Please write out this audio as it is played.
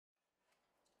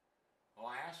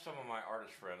asked some of my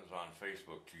artist friends on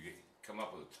Facebook to come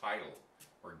up with a title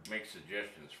or make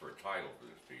suggestions for a title for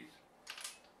this piece.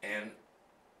 And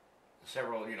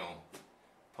several,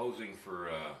 posing for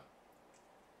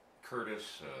Curtis,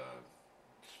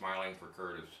 smiling for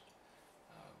Curtis.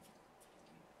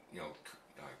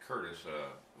 Curtis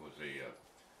was a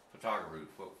photographer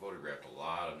who photographed a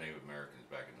lot of Native Americans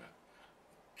back in the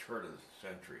turn of the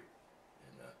century,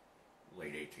 in the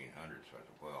late 1800s, as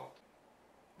well.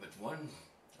 But one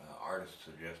artist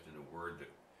suggested a word that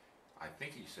I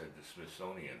think he said the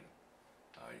Smithsonian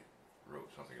wrote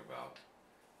something about.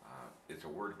 It's a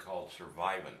word called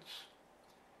Survivance,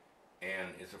 and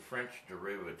it's a French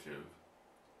derivative,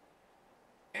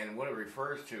 and what it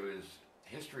refers to is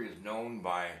history is known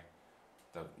by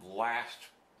the last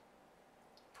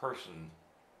person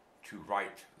to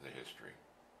write the history,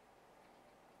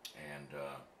 and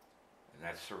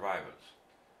that's Survivance.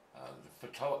 The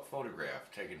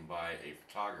photograph taken by a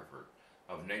photographer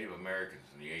of Native Americans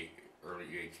in the early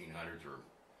 1800s or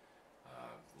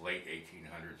late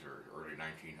 1800s or early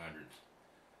 1900s.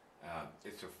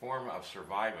 It's a form of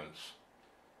survivance,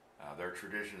 their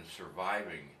traditions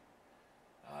surviving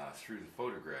through the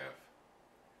photograph.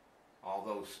 All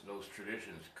those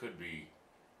traditions could be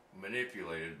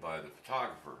manipulated by the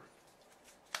photographer.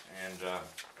 And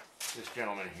this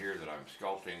gentleman here that I'm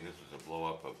sculpting, this is a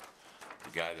blow-up of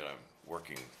the guy that I'm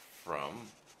working from.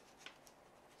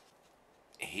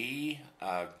 He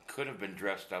could have been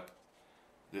dressed up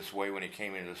this way when he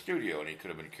came into the studio, and he could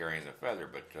have been carrying the feather,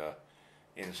 but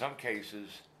in some cases,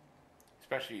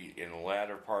 especially in the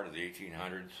latter part of the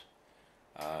 1800s,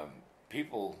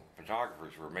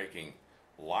 photographers were making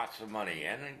lots of money,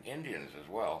 and Indians as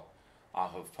well,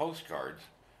 off of postcards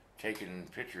taking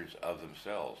pictures of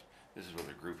themselves. This is with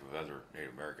a group of other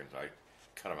Native Americans. I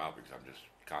cut them out because I'm just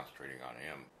concentrating on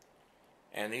him.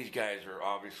 And these guys are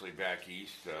obviously back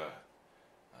east,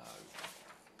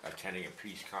 attending a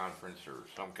peace conference or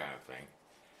some kind of thing,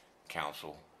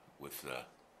 council with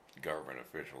government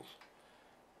officials.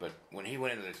 But when he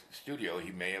went into the studio,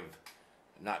 he may have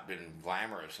not been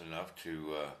glamorous enough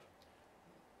to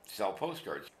sell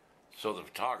postcards. So the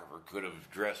photographer could have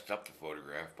dressed up the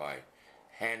photograph by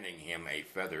handing him a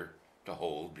feather to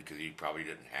hold, because he probably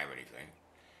didn't have anything,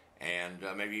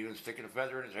 and maybe even sticking a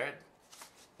feather in his head,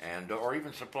 and or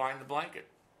even supplying the blanket.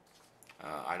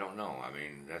 I don't know. I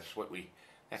mean, I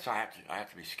have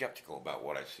to be skeptical about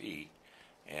what I see,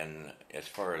 and as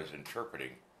far as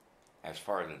interpreting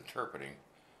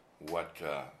what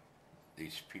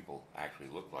these people actually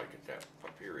look like at that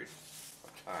period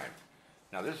of time.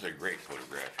 Now, this is a great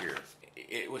photograph here.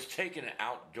 It was taken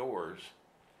outdoors,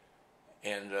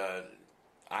 and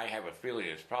I have a feeling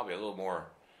it's probably a little more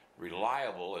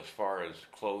reliable as far as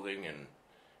clothing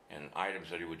and items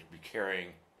that he would be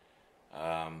carrying.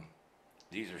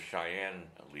 These are Cheyenne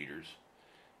leaders,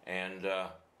 and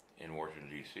in Washington,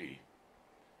 D.C.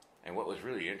 And what was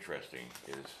really interesting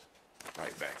is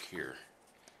right back here,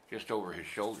 just over his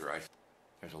shoulder,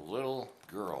 there's a little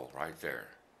girl right there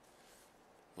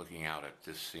looking out at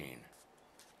this scene.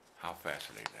 How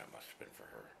fascinating that must have been for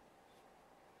her.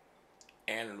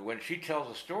 And when she tells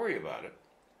a story about it,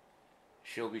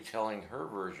 she'll be telling her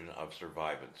version of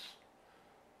survivance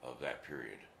of that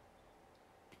period,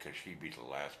 because she'd be the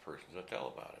last person to tell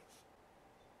about it.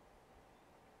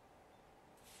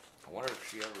 I wonder if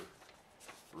she ever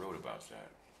wrote about that.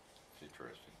 It's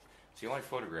interesting. It's the only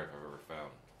photograph I've ever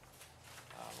found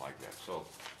like that. So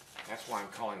that's why I'm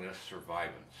calling this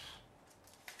Survivance,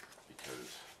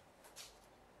 because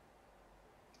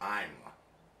I'm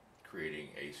creating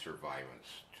a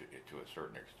survivance to a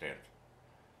certain extent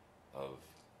of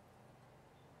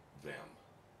them,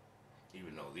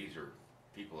 even though these are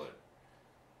people that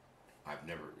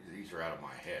these are out of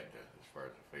my head as far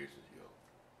as the faces go,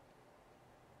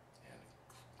 and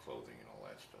clothing and all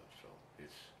that stuff. So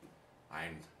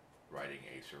I'm writing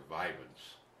a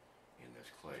survivance in this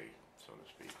clay, so to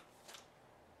speak.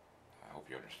 I hope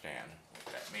you understand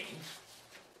what that means.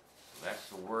 So that's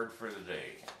the word for the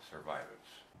day, survivance.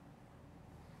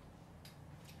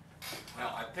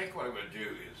 Now, I think what I'm going to do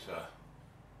is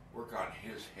work on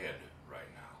his head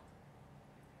right now.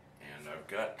 And I've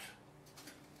got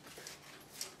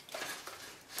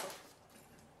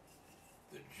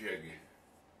the jig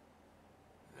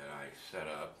that I set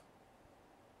up.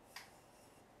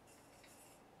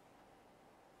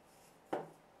 Right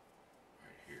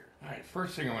here. Alright,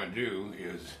 first thing I'm going to do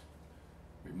is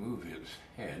remove his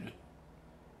head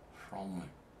from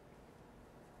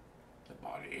the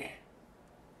body.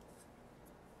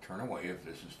 Turn away if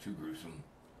this is too gruesome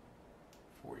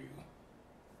for you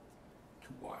to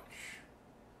watch.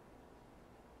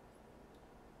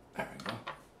 There we go.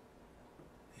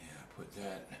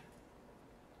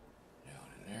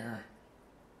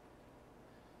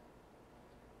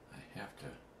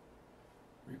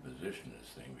 reposition this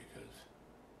thing because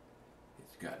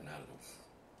it's gotten out of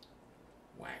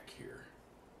the whack here.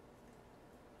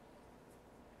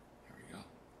 There we go.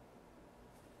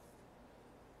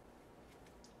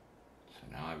 So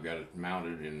now I've got it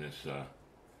mounted in this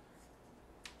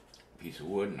piece of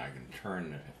wood, and I can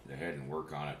turn the head and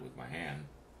work on it with my hand.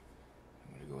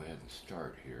 I'm going to go ahead and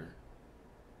start here.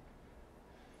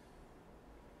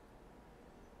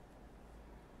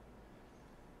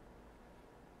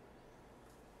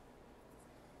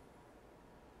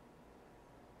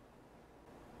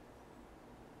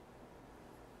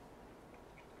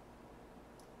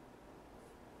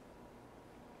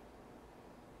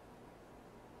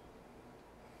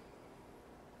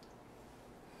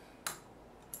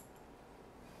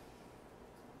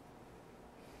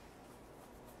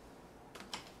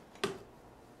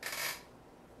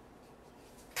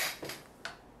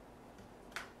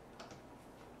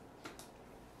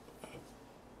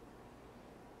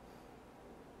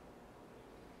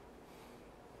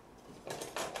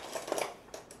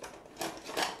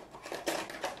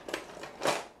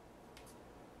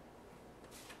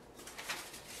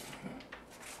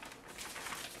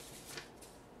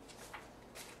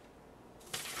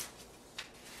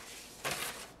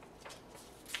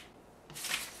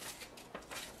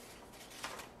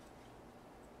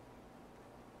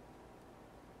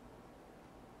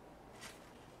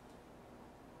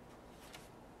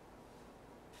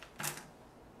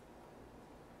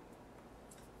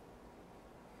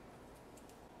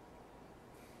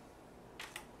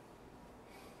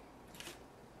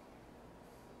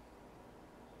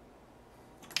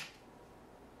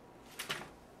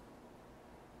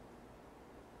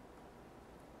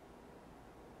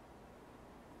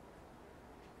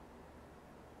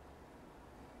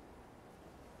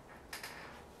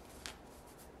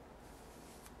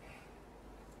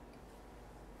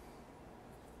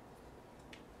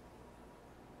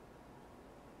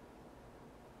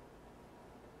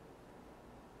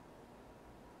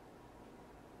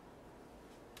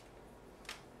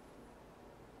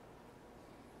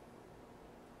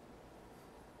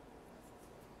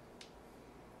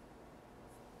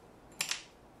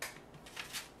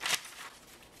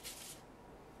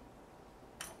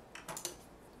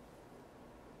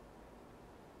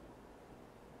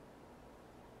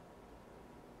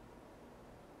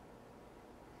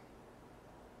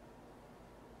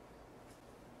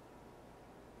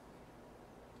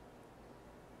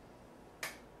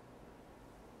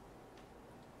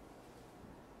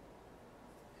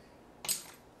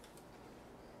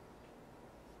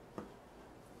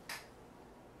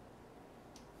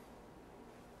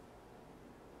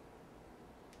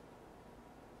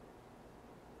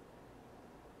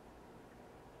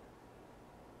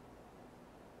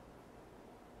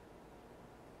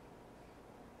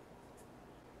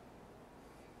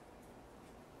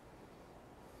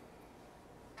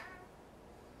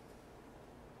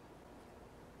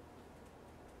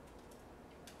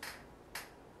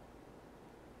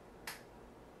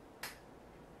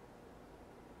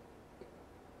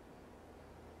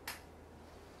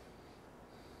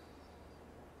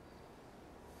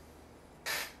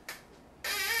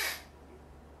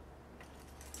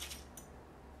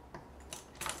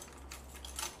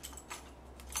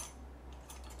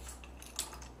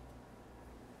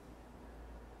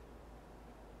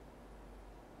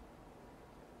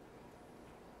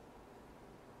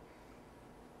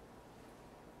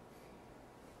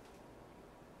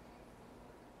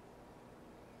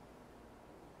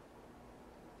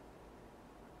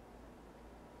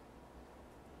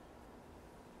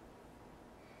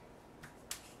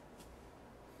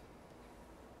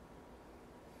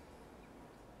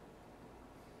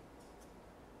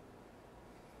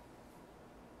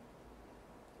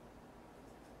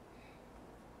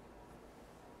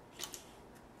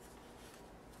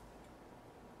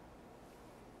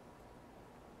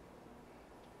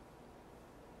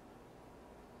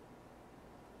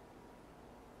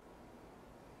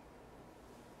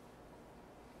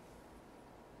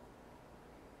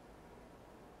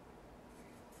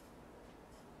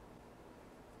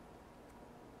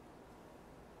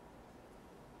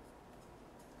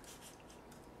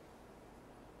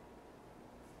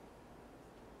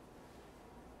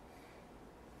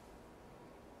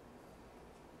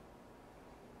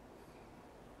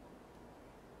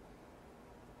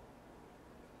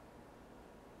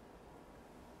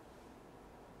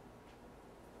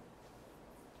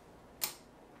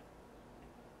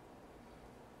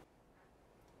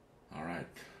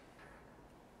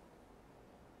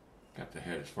 Got the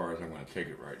head as far as I'm going to take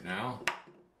it right now,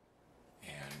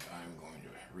 and I'm going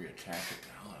to reattach it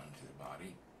now onto the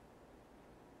body.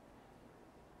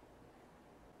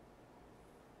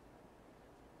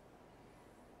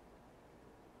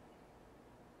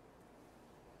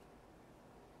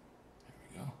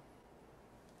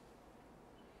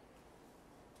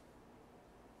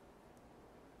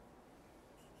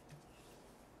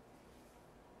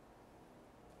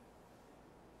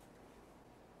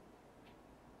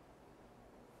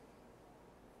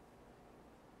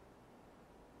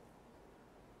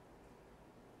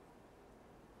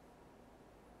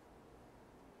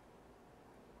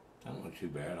 look too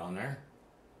bad on there.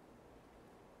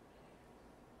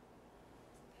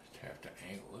 Just have to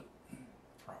angle it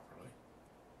properly.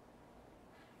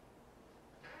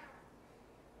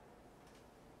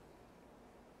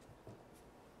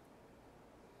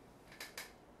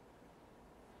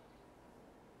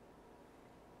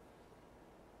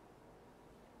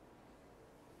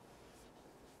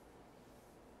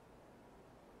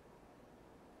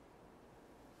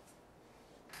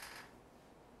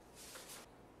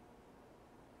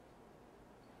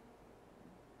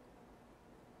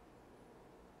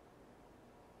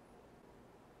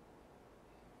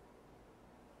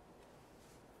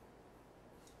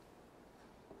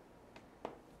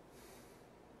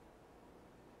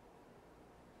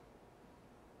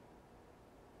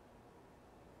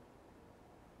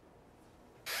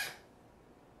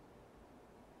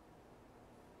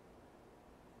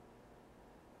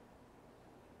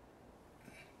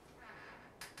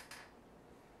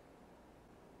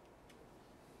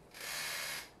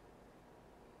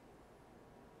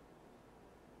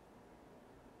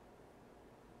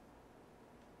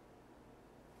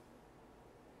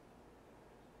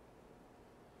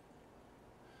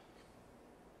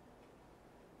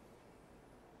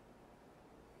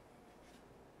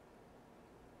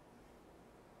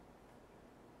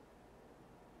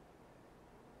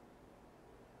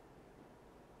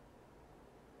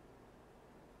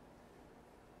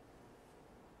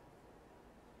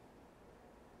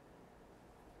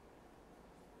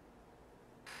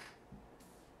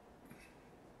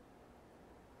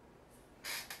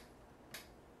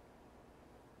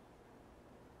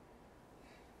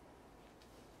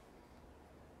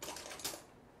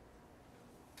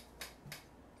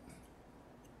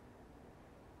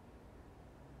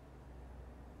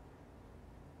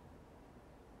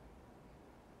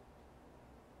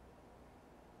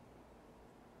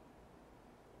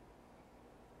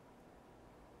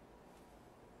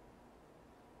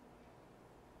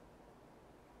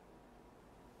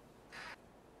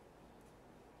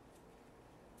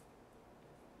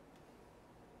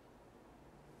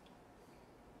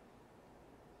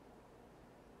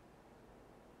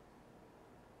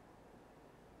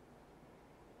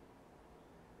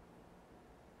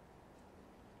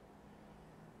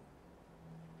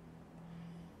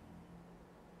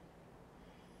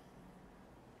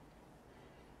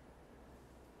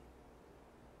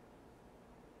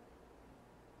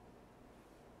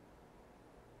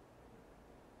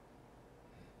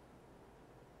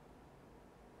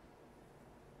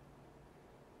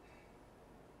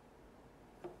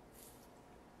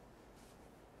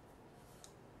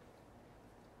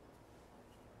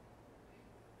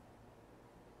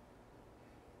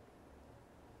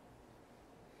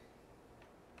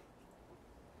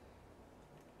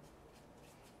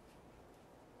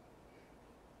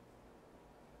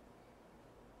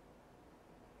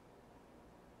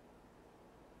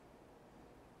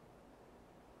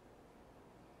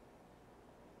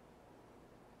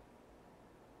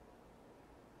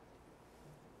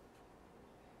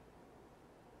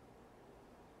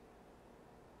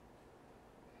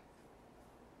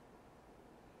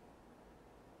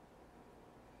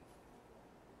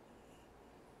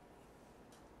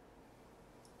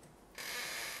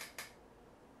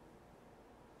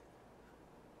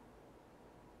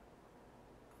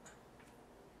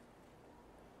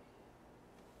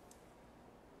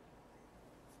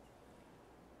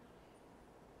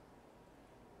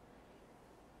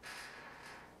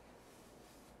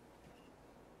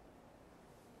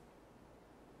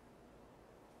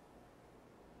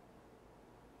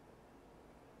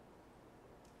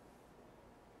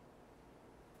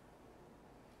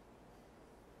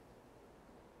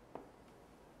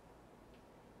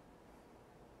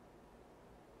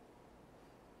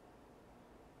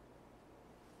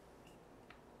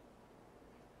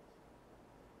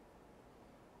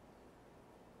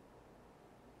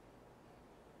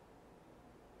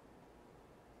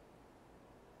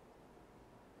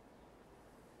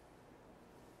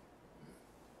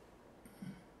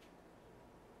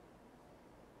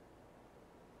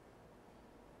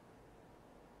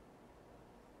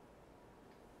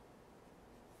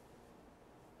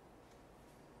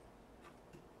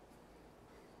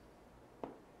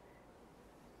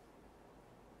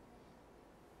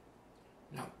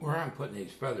 Now, where I'm putting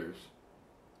these feathers,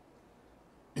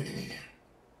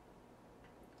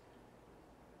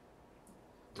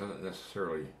 doesn't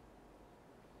necessarily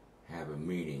have a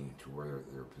meaning to where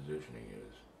their positioning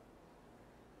is.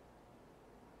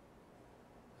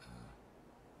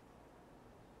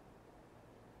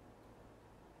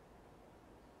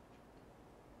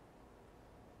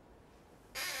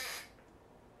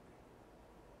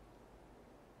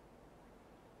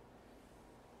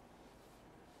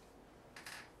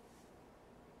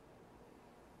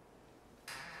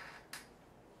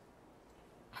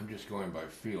 I'm just going by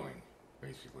feeling,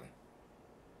 basically,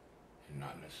 and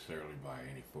not necessarily by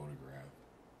any photograph.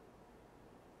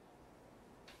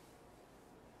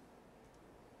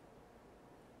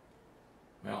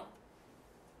 Well,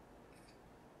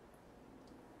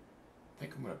 I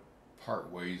think I'm going to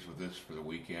part ways with this for the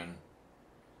weekend.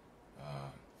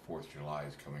 4th of July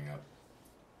is coming up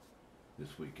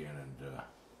this weekend, and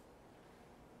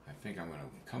I think I'm going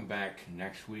to come back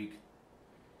next week,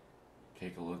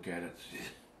 take a look at it,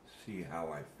 see how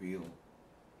I feel,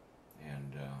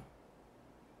 and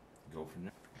go from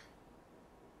there.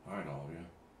 Alright, all of you.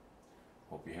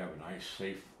 Hope you have a nice,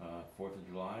 safe 4th of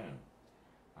July, and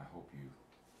I hope you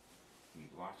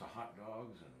eat lots of hot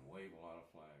dogs and wave a lot of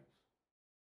flags.